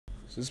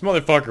So this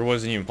motherfucker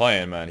wasn't even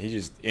playing, man. He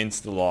just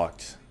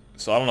insta-locked.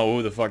 So I don't know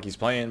who the fuck he's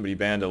playing, but he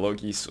banned a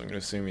Loki, so I'm gonna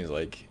assume he's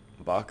like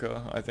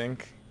Baka, I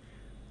think.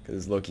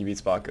 Because Loki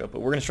beats Baka.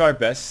 But we're gonna try our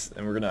best,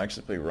 and we're gonna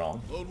actually play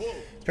Rom.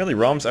 Apparently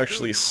Rom's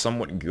actually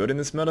somewhat good in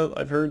this meta,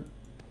 I've heard.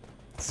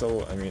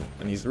 So, I mean,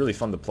 and he's really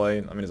fun to play.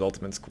 I mean, his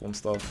ultimate's cool and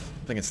stuff.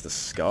 I think it's the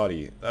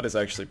Skadi. That is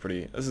actually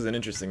pretty... This is an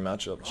interesting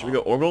matchup. Should we go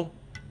Orbital?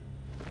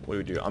 What do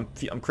we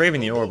do? I'm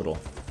craving the Orbital.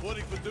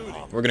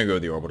 We're gonna go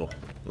with the Orbital.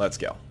 Let's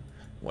go.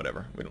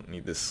 Whatever. We don't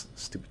need this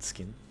stupid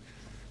skin.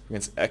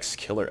 Against X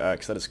Killer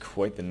X. That is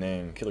quite the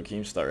name. Killer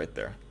Keemstar right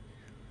there.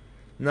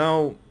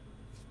 Now...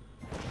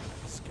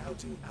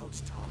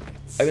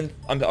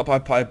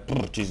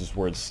 Jesus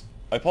words.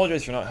 I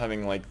apologize for not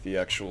having, like, the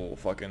actual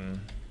fucking...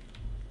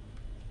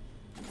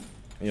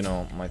 You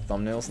know, my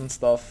thumbnails and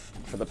stuff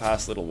for the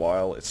past little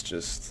while. It's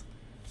just...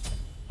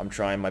 I'm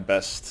trying my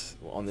best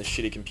on this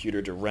shitty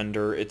computer to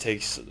render. It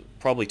takes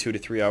probably 2 to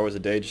 3 hours a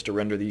day just to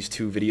render these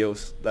 2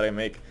 videos that I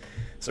make.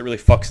 So it really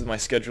fucks with my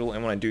schedule,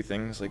 and when I do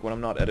things, like when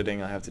I'm not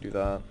editing, I have to do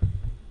that.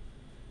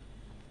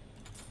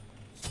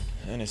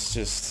 And it's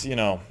just, you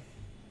know...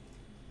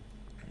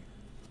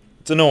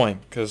 It's annoying,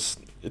 because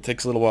it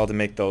takes a little while to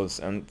make those,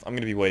 and I'm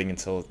gonna be waiting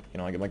until, you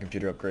know, I get my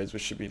computer upgrades,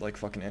 which should be like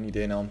fucking any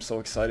day now. I'm so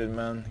excited,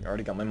 man. I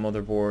already got my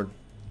motherboard.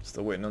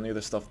 Still waiting on the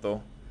other stuff,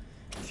 though.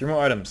 3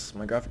 more items.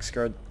 My graphics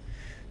card,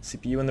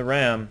 CPU, and the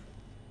RAM.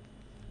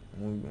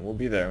 We'll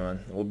be there,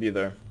 man. We'll be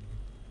there.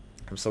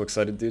 I'm so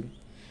excited, dude.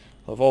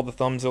 Of all the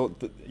thumbs,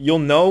 you'll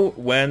know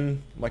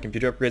when my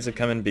computer upgrades have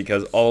come in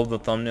because all of the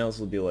thumbnails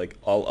will be like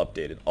all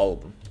updated. All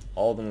of them.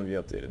 All of them will be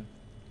updated.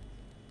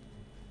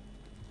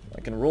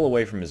 I can roll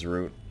away from his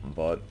route,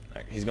 but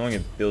he's going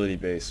ability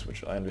base,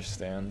 which I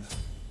understand.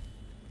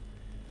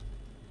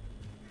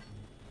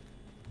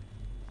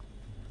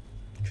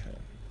 Okay,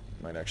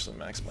 might actually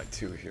max my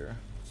 2 here.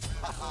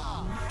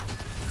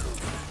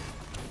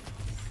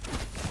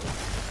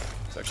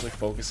 It's actually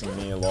focusing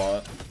me a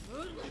lot.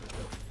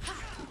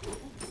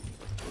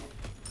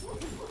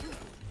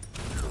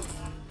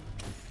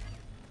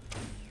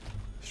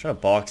 He's trying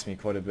to box me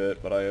quite a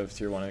bit, but I have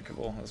tier 1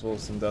 Ickable, as well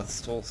as some Death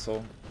Stool,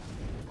 so...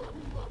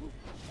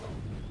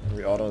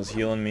 Every auto is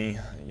healing me,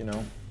 you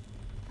know.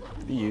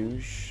 The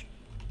huge.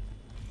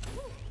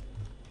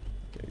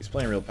 Okay, he's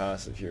playing real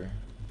passive here.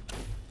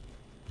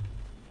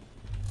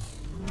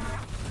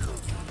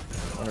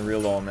 On a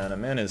real all mana.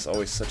 Mana is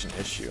always such an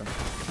issue.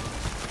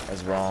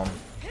 As Rom.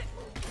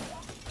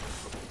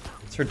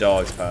 It's her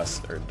dog's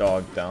pass, or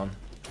dog down.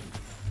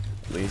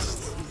 At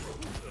least.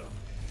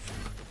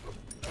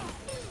 I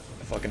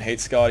fucking hate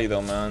Skadi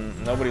though, man.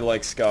 Nobody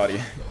likes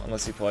Skadi.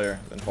 Unless you play her,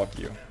 then fuck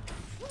you.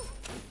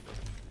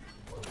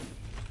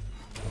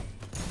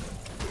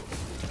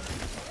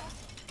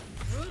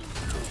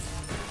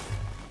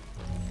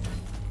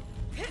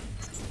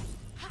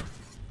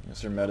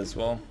 Her med as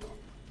well.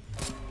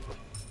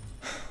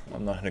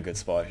 I'm not in a good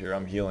spot here.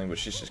 I'm healing, but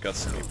she's just got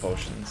so many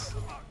potions.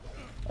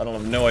 I don't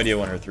have no idea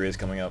when her 3 is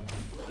coming up.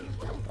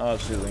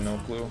 Absolutely no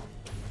clue.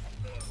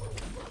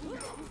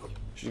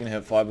 She's gonna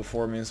hit 5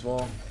 before me as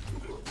well.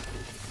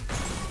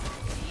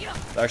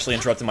 Actually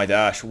interrupted my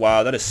dash.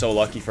 Wow, that is so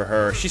lucky for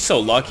her. She's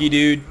so lucky,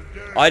 dude.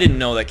 I didn't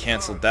know that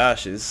canceled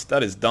dashes.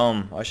 That is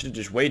dumb. I should have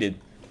just waited.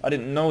 I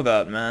didn't know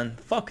that, man.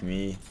 Fuck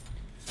me.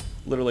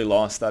 Literally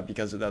lost that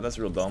because of that. That's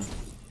real dumb.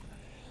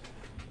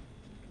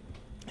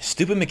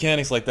 Stupid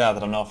mechanics like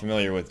that I'm not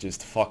familiar with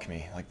just fuck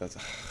me. Like that's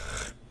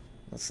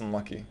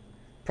unlucky.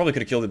 Probably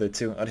could have killed it there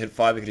too. I'd hit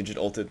 5, I could have just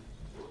ulted.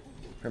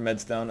 Her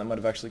med's down, I might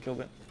have actually killed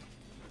it.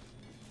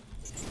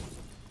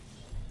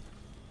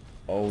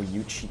 Oh,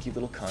 you cheeky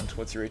little cunt.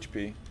 What's your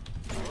HP?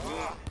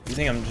 You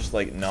think I'm just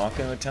like not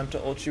gonna attempt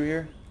to ult you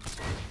here?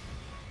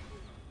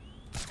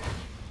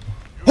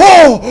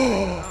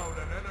 Oh!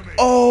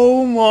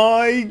 Oh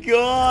my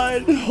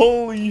god!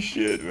 Holy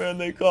shit, man.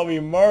 They call me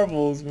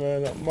Marbles,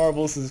 man.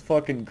 Marbles is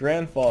fucking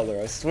grandfather.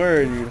 I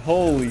swear, dude.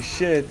 Holy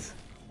shit.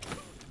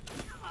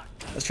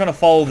 I was trying to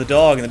follow the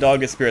dog, and the dog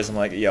disappears. I'm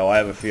like, yo, I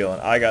have a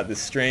feeling. I got the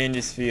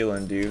strangest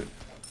feeling, dude.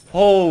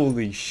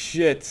 Holy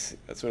shit.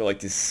 That's what I like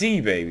to see,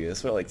 baby.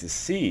 That's what I like to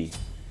see.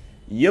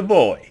 Yeah,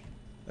 boy.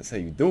 That's how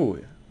you do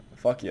it.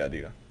 Fuck yeah,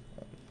 dude. I'm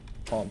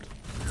pumped.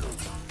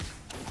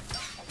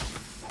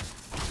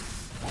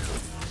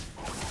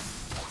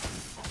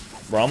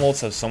 Rama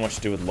ults have so much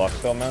to do with luck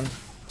though, man.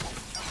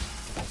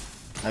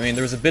 I mean,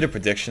 there was a bit of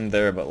prediction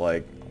there, but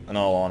like, in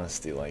all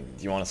honesty, like,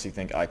 do you honestly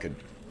think I could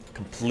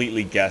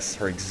completely guess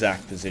her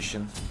exact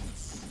position?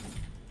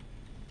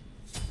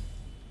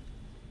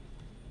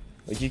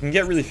 Like, you can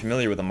get really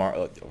familiar with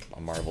a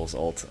Marvel's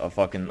ult, a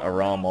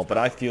Ram ult, but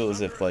I feel as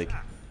if, like,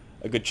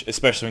 a good,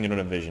 especially when you don't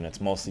have vision, it's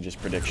mostly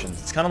just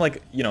predictions. It's kind of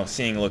like, you know,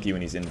 seeing Loki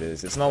when he's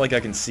invis. It's not like I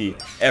can see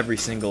every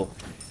single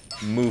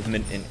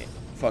movement and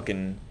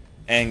fucking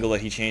angle that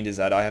he changes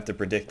at. I have to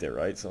predict it,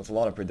 right? So it's a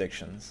lot of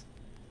predictions.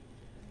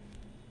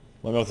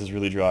 My mouth is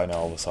really dry now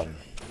all of a sudden.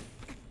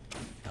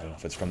 I don't know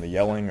if it's from the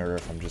yelling or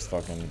if I'm just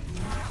fucking...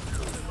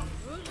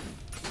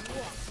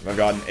 If I've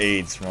gotten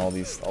AIDS from all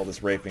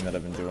this raping that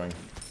I've been doing.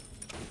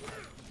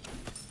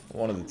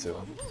 One of the two.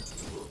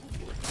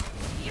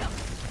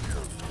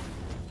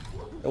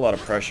 A lot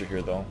of pressure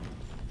here though.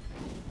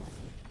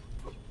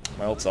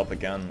 My ult's up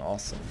again,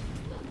 awesome.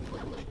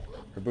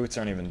 Her boots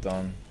aren't even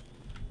done.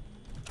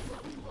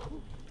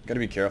 Gotta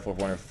be careful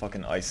when her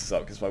fucking ice is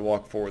up, because if I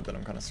walk forward then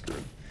I'm kinda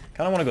screwed.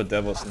 Kinda wanna go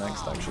Devos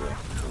next actually.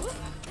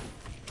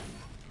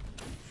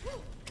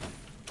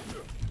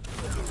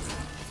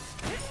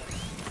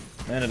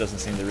 Man, it doesn't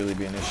seem to really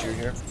be an issue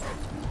here.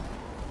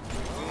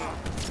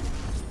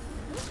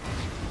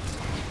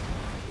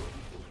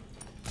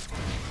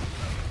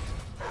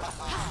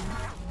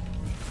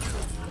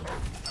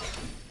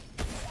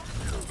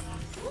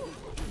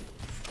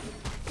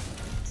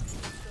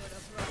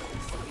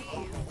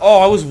 Oh,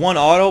 I was one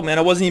auto? Man,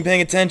 I wasn't even paying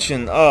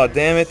attention. Oh,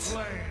 damn it.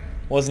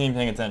 Wasn't even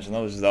paying attention.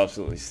 That was just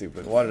absolutely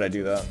stupid. Why did I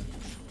do that?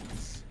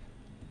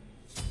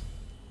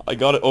 I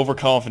got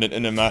overconfident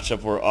in a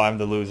matchup where I'm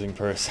the losing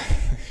person.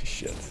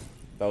 Shit.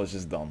 That was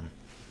just dumb.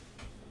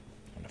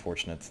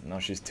 Unfortunate. Now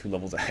she's 2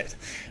 levels ahead.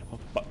 Oh,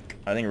 fuck.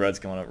 I think red's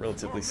coming up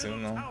relatively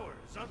soon, though.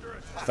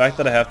 The fact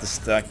that I have to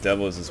stack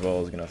Devils as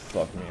well is gonna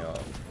fuck me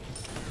up.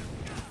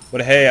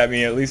 But hey, I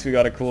mean, at least we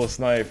got a cool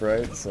snipe,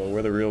 right? So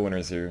we're the real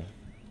winners here.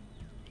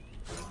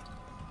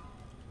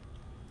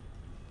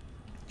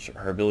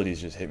 Her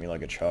abilities just hit me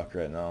like a truck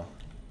right now.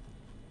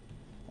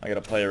 I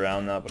gotta play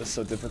around that, but it's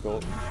so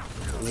difficult.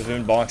 Because if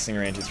in boxing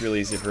range, it's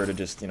really easy for her to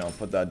just, you know,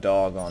 put that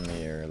dog on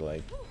me, or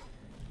like,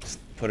 just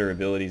put her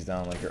abilities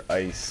down, like her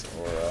ice,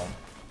 or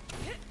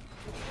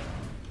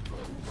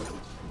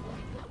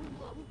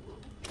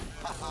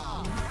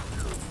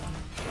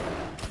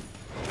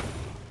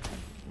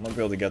I'm not gonna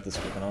be able to get this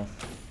quick enough.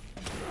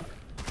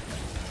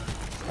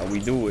 How we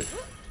do it.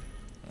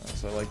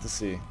 That's what I like to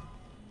see.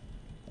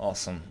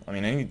 Awesome. I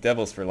mean, I need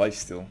Devils for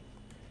lifesteal.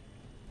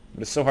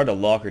 But it's so hard to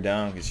lock her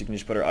down because you can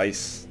just put her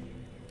ice.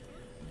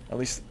 At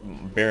least,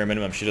 bare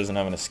minimum, she doesn't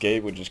have an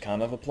escape, which is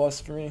kind of a plus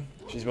for me.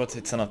 She's about to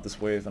hit 10 off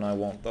this wave, and I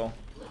won't, though.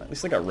 At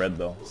least I got red,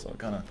 though, so it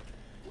kind of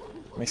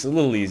makes it a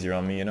little easier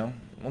on me, you know?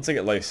 Once I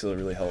get lifesteal, it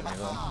really helped me,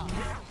 though.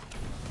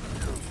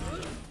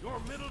 Your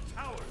middle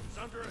tower is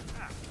under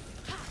attack.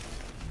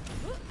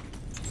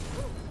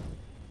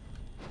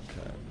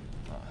 Okay.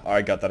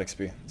 I got that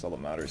XP. That's all that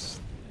matters.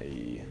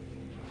 Hey.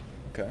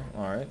 Okay,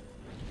 alright.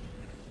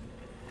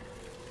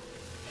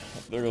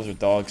 There goes her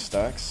dog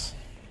stacks.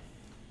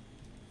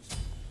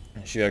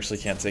 She actually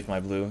can't take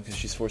my blue because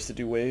she's forced to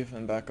do wave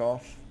and back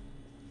off.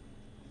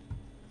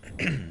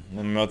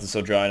 My mouth is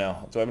so dry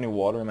now. Do I have any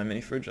water in my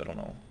mini fridge? I don't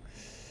know.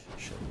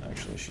 Shit,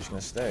 actually, she's gonna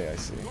stay, I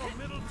see.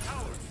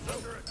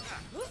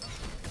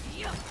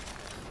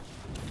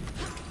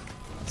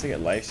 Once I get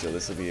lifesteal,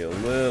 this will be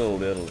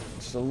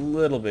just a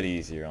little bit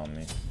easier on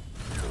me.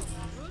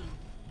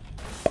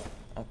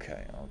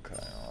 Okay,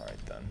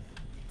 alright then.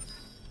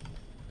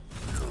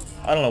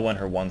 I don't know when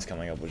her 1's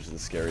coming up, which is the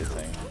scary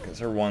thing, because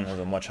her 1 has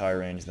a much higher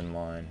range than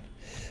mine.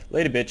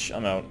 Later, bitch,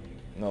 I'm out.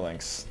 No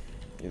thanks.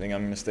 You think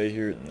I'm gonna stay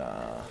here?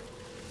 Nah.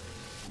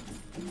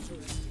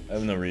 I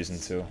have no reason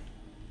to.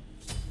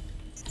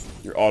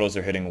 Your autos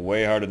are hitting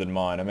way harder than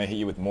mine. I may hit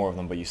you with more of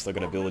them, but you still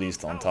got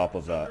abilities on top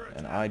of that,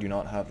 and I do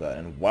not have that.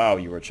 And wow,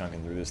 you are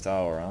chunking through this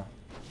tower, huh?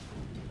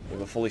 You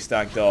have a fully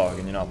stacked dog,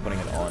 and you're not putting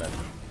it on it.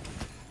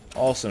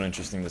 Also an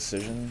interesting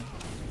decision.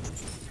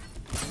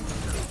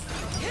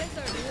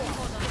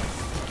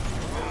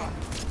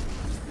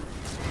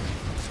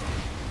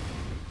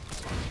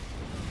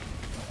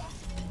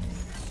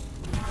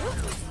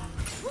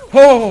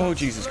 Oh,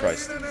 Jesus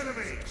Christ.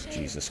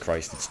 Jesus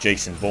Christ, it's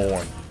Jason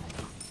Bourne.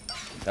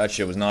 That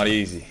shit was not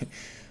easy.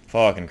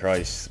 Fucking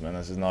Christ, man,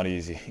 this is not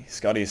easy.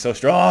 Skadi is so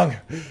strong!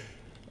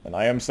 And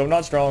I am so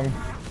not strong.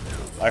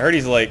 I heard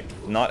he's like,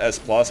 not S+,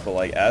 but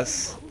like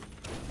S.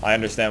 I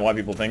understand why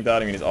people think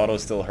that. I mean, his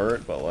autos still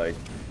hurt, but like...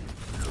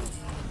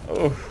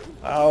 Oh,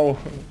 ow,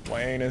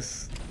 my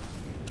anus.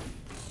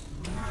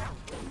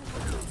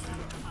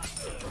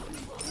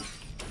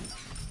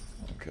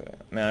 Okay.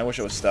 Man, I wish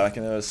I was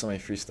stacking there. There's so many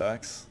free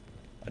stacks.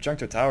 I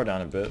chunked her tower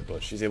down a bit,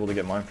 but she's able to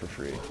get mine for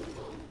free.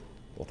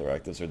 Both her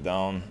actives are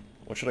down.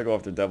 What should I go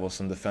after Devil?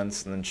 Some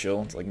defense and then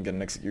chill until I can get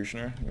an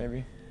executioner,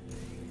 maybe?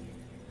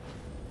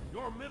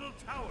 Your middle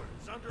tower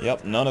is under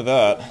Yep, none of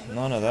that.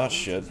 None of that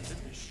shit.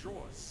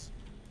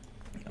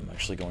 I'm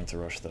actually going to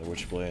rush that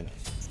Witchblade.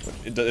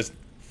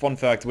 Fun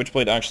fact,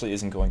 Witchblade actually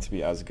isn't going to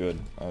be as good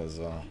as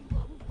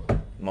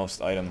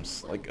most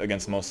items, like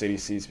against most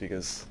ADCs,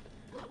 because,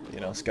 you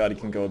know, Skadi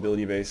can go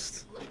ability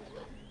based.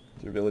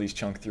 Their abilities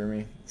chunk through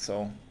me,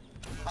 so...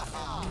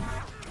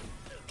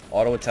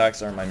 Auto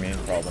attacks aren't my main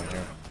problem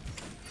here.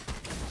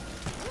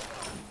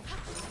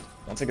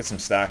 Once I get some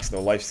stacks,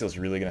 though, lifesteal's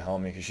really gonna help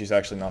me, because she's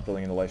actually not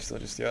building into lifesteal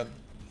just yet.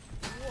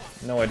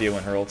 No idea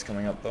when her ult's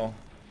coming up, though.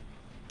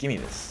 Gimme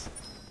this.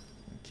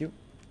 Cute.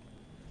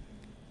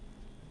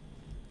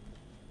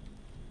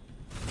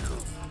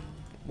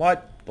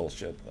 What?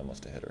 Bullshit. That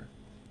must have hit her.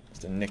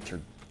 Must have nicked her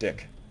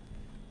dick.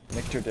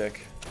 Nicked her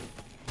dick.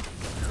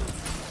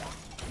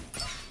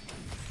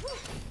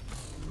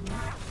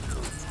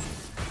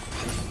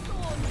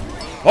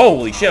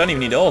 Holy shit, I didn't even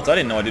need to ult. I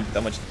didn't know I did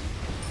that much.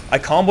 I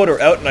comboed her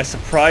out and I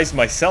surprised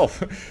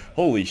myself.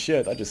 Holy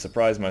shit, I just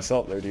surprised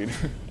myself there, dude.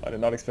 I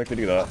did not expect to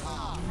do that.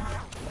 I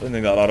didn't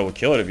think that auto would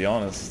kill her, to be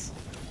honest.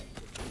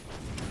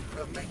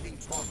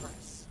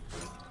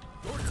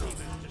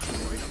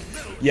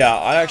 Yeah,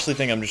 I actually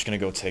think I'm just gonna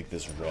go take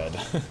this red.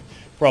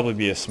 Probably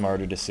be a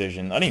smarter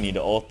decision. I didn't need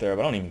to ult there,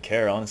 but I don't even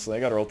care, honestly. I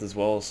got her ult as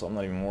well, so I'm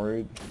not even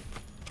worried.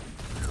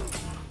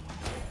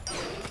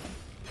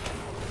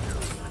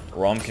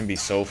 Rom can be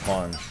so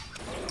fun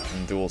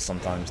in duels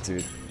sometimes,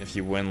 dude. If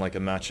you win like a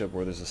matchup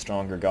where there's a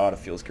stronger god, it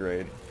feels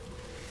great.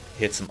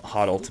 Hit some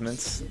hot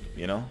ultimates,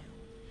 you know?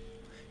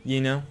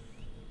 You know?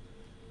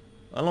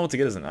 I don't know what to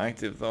get as an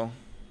active, though.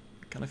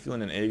 Kind of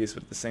feeling an Aegis,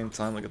 but at the same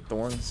time, like a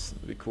Thorns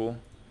would be cool.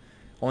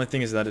 Only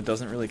thing is that it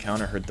doesn't really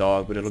counter her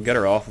dog, but it'll get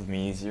her off of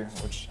me easier,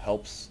 which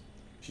helps.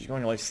 She's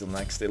going to Lifesteal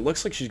next. It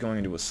looks like she's going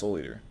into a Soul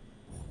Eater.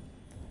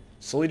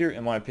 Soul Eater,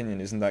 in my opinion,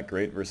 isn't that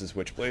great versus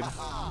Witchblade.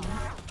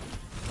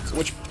 So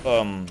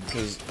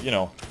because, you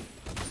know,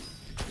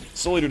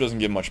 Soul Eater doesn't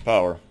give much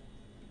power.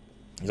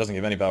 He doesn't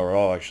give any power at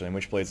all, actually, and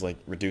Witchblade's like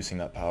reducing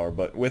that power.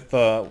 But with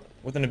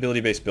an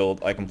ability-based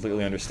build, I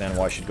completely understand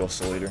why she'd go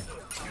Soul Eater.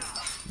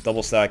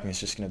 Double stacking is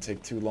just going to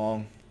take too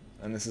long,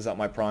 and this is at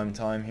my prime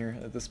time here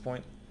at this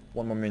point.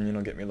 One more minion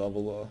will get me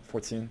level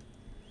 14.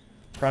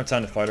 Prime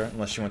time to fight her,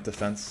 unless she went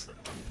defense.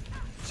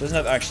 She doesn't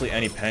have actually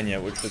any pen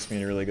yet, which puts me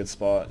in a really good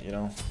spot, you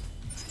know?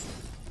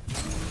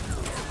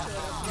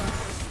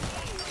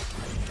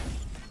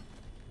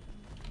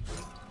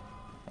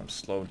 I'm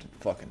slow to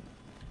fucking...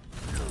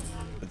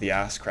 the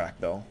ass crack,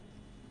 though.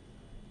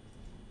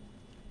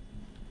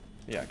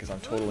 Yeah, because I'm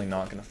totally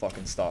not gonna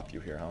fucking stop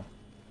you here, huh?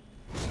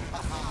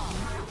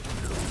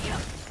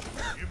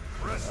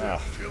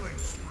 Ah.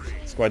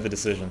 It's quite the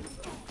decision.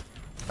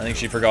 I think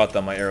she forgot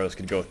that my arrows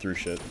could go through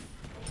shit.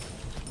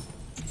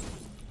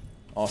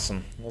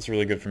 Awesome. That's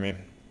really good for me.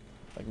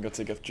 I can go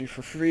take FG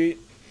for free.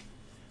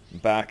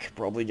 Back,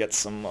 probably get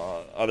some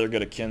other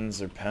good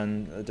Akins or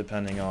pen,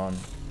 depending on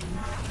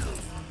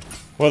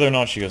whether or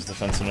not she goes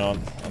defense or not.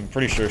 I'm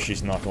pretty sure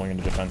she's not going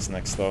into defense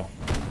next, though.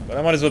 But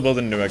I might as well build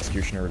a new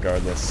Executioner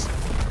regardless.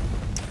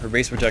 Her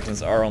base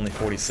projections are only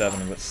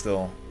 47, but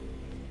still.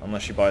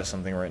 Unless she buys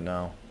something right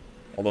now.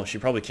 Although she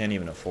probably can't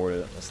even afford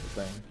it, that's the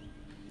thing.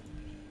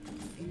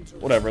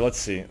 Whatever, let's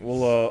see.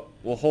 We'll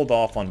hold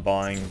off on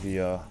buying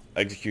the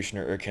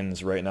Executioner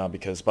Urkins right now,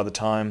 because by the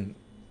time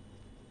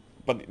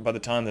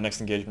the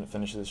next engagement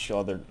finishes, she'll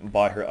either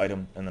buy her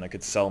item and then I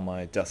could sell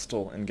my Death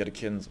Stool and get a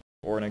Kins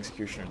or an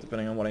Executioner,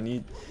 depending on what I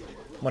need.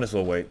 Might as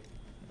well wait.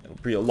 It'll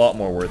be a lot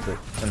more worth it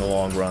in the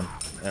long run,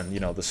 and you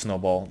know, the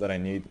snowball that I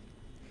need.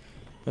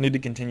 I need to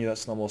continue that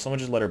snowball. Someone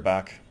just let her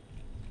back.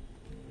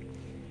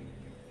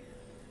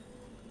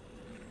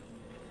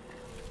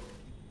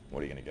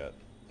 What are you gonna get?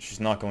 She's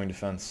not going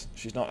defense.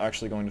 She's not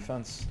actually going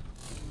defense.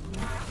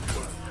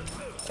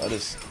 That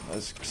is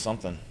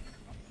something.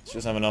 She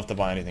doesn't have enough to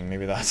buy anything.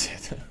 Maybe that's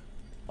it.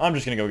 I'm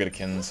just gonna go get a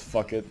Kins.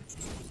 Fuck it.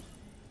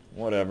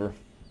 Whatever.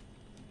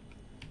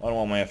 I don't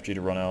want my FG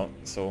to run out,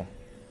 so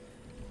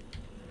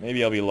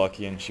maybe I'll be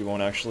lucky and she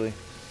won't actually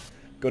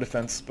go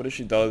defense. But if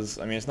she does,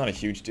 I mean, it's not a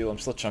huge deal. I'm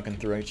still chunking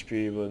through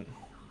HP, but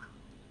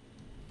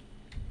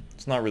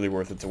it's not really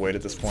worth it to wait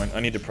at this point.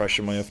 I need to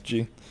pressure my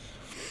FG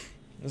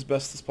as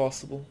best as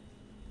possible.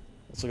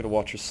 Also gotta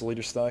watch her Soul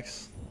Eater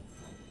stacks.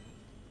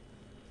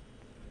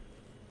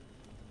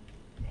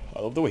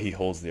 I love the way he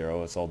holds the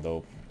arrow. It's all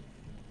dope.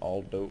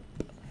 All dope.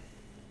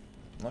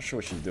 I'm not sure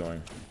what she's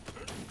doing.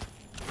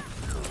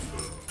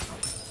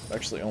 I've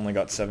actually only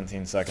got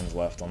 17 seconds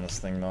left on this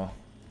thing, though.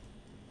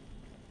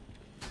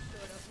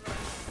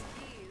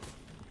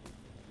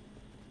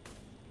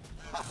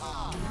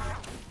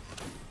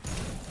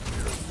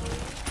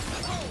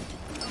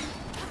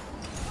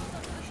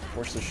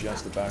 Unfortunately, she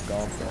has to back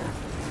off, though.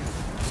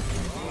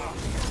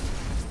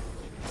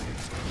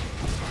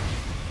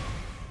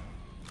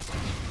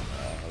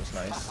 That was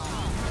nice.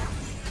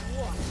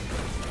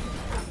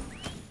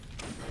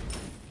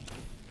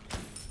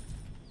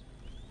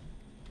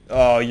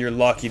 Oh, you're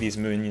lucky these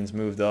minions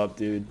moved up,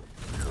 dude.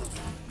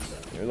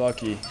 You're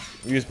lucky.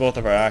 We used both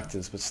of our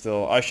actives, but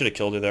still. I should have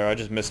killed her there. I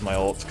just missed my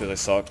ults because I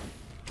suck.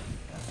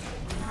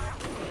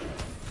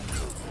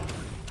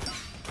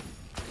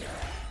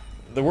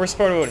 The worst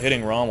part about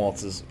hitting Rom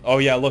ults is... Oh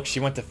yeah, look, she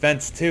went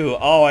defense too.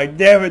 Oh, I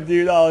damn it,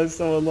 dude. Oh, that's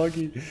so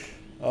unlucky.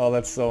 Oh,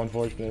 that's so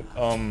unfortunate.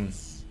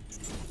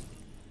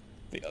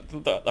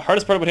 The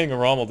hardest part about hitting a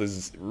Rom ult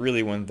is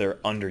really when they're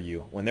under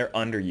you. When they're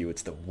under you,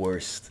 it's the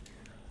worst.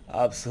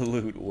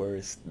 Absolute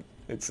worst.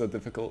 It's so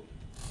difficult.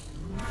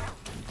 I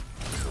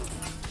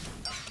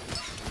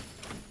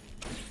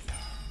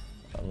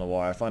don't know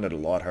why. I find it a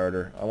lot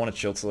harder. I want to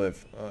chill till I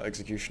have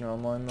Executioner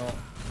online though.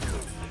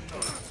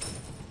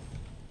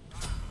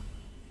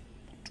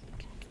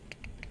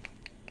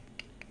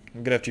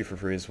 I'm gonna have FG for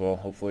free as well,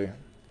 hopefully.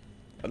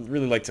 I'd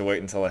really like to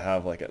wait until I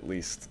have like at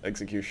least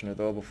Executioner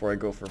though before I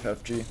go for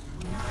FG.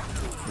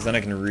 Because then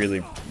I can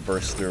really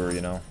burst through her,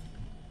 you know.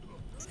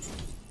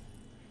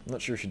 I'm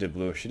not sure if she did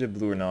blue. If she did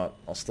blue or not,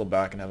 I'll still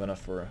back and have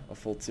enough for a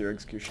full tier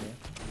Executioner.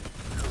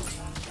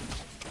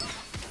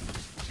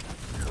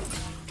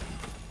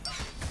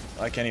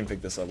 I can't even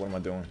pick this up. What am I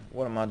doing?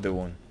 What am I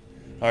doing?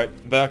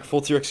 Alright, back.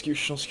 Full tier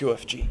execution. Let's go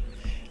FG.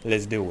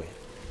 Let's do it.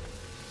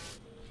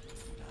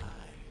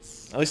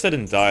 At least I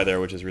didn't die there,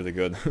 which is really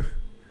good. At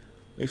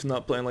least I'm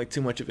not playing like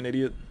too much of an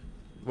idiot.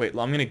 Wait,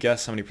 I'm gonna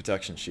guess how many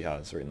protections she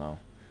has right now.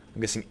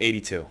 I'm guessing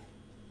 82.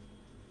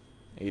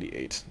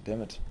 88.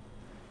 Damn it.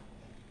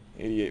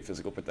 88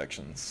 physical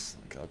protections.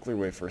 Okay, I'll clear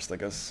away first, I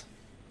guess.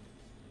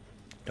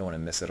 Don't want to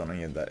miss it on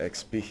any of that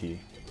XP.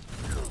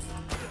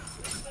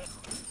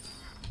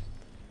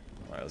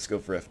 Alright, let's go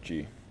for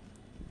FG.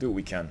 Do what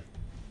we can.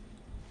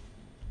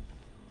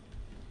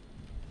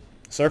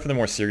 Sorry for the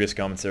more serious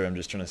commentary, I'm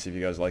just trying to see if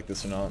you guys like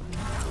this or not.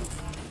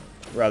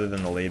 Rather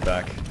than the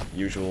laid-back,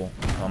 usual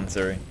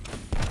commentary.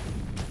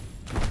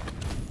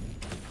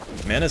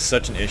 Man is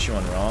such an issue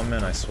on Rama,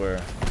 man, I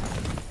swear.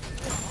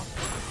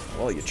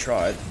 Well, you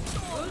tried.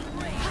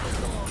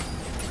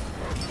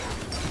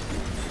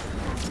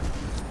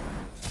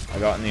 I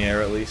got in the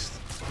air at least.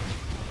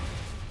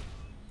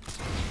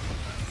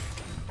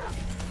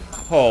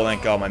 Oh,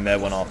 thank God my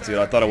med went off, dude.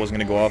 I thought I wasn't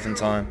going to go off in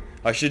time.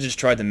 I should have just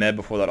tried the med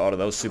before that auto.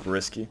 That was super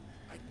risky.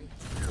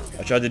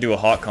 I tried to do a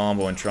hot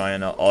combo and try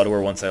and auto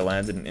her once I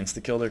landed and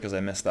insta-killed her because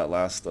I missed that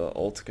last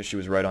ult because she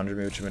was right under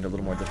me, which made it a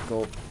little more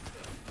difficult.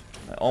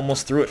 I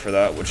almost threw it for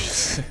that, which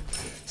is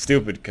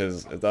stupid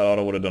because if that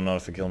auto would have done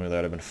enough to kill me, that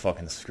would have been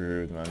fucking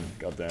screwed, man.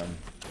 Goddamn.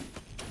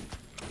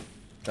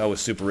 That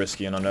was super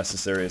risky and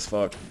unnecessary as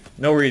fuck.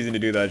 No reason to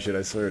do that shit,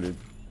 I swear, dude.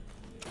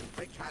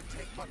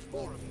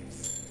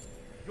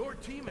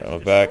 Oh,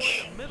 back.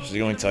 She's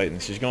going Titan.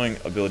 She's going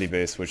ability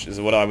based, which is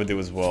what I would do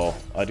as well.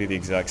 I do the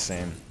exact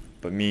same.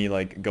 But me,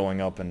 like,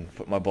 going up and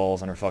put my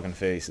balls on her fucking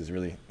face is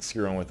really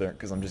screwing with her,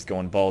 because I'm just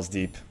going balls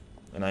deep.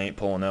 And I ain't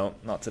pulling out.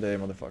 Not today,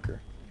 motherfucker.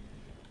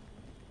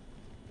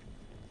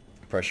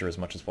 Pressure as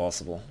much as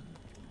possible.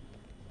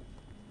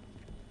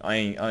 I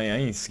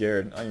ain't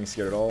scared. I ain't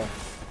scared at all.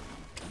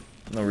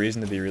 No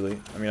reason to be, really.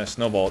 I mean, I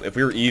snowballed. If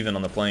we were even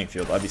on the playing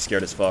field, I'd be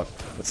scared as fuck.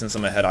 But since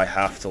I'm ahead, I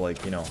have to,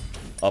 like, you know,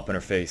 up in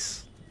her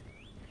face.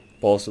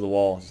 Balls to the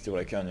wall. Just do what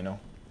I can, you know?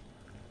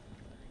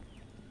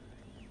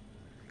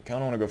 I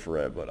kinda wanna go for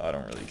red, but I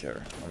don't really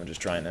care. I'm gonna just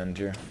try and end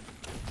here.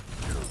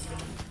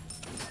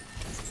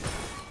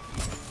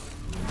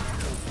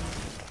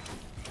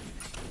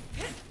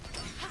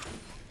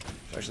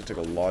 I actually took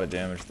a lot of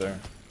damage there.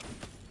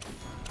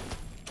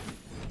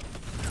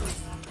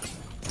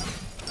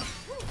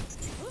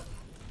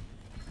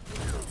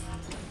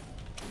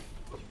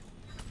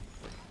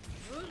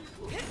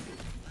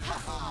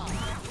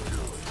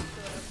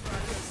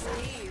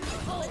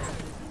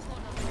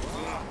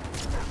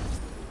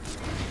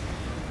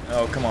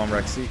 Oh, come on,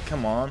 Rexy.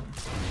 Come on.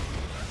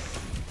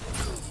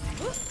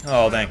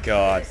 Oh, thank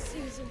God.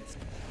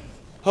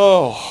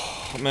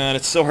 Oh, man,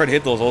 it's so hard to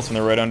hit those ults when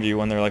they're right under you.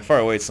 When they're, like, far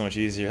away, it's so much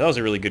easier. That was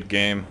a really good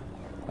game.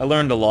 I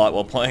learned a lot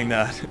while playing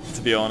that,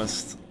 to be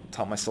honest.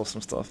 Taught myself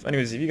some stuff.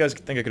 Anyways, if you guys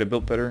think I could have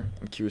built better,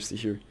 I'm curious to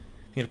hear. If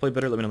you need to play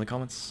better, let me know in the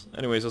comments.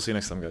 Anyways, I'll see you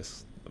next time,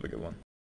 guys. Have a good one.